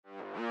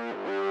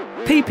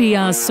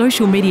PPR's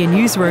social media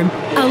newsroom,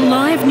 a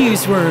live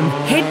newsroom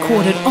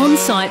headquartered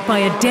on-site by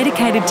a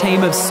dedicated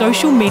team of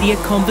social media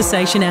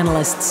conversation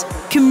analysts,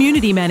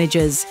 community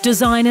managers,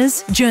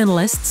 designers,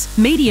 journalists,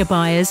 media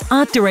buyers,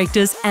 art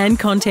directors and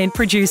content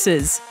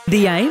producers.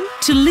 The aim?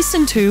 To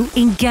listen to,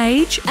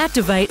 engage,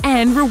 activate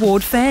and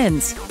reward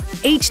fans.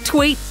 Each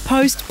tweet,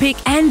 post, pic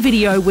and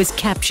video was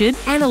captured,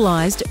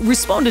 analysed,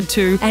 responded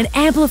to and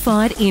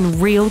amplified in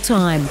real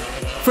time.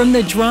 From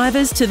the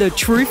drivers to the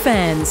true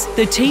fans,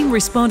 the team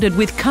responded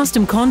with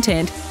custom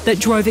content that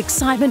drove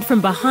excitement from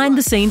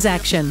behind-the-scenes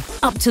action,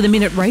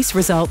 up-to-the-minute race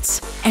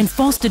results, and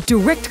fostered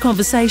direct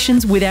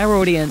conversations with our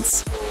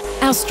audience.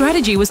 Our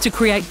strategy was to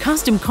create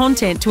custom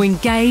content to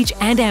engage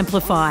and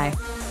amplify,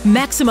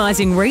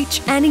 maximising reach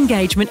and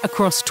engagement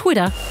across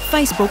Twitter,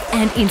 Facebook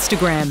and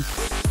Instagram.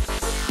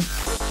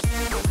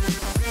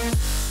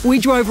 We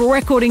drove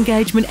record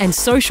engagement and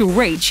social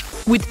reach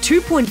with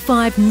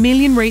 2.5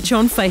 million reach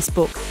on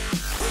Facebook,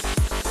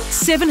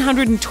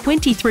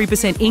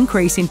 723%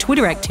 increase in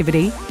Twitter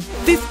activity,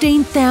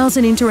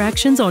 15,000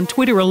 interactions on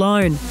Twitter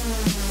alone,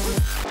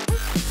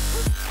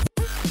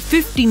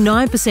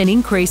 59%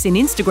 increase in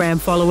Instagram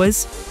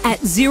followers at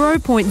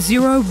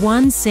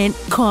 0.01 cent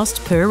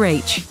cost per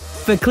reach.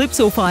 For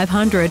Clipsal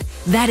 500,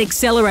 that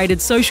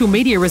accelerated social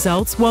media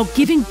results while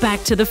giving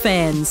back to the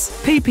fans.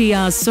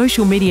 PPR's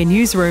social media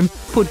newsroom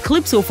put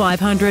Clipsal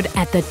 500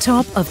 at the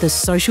top of the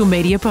social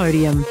media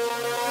podium.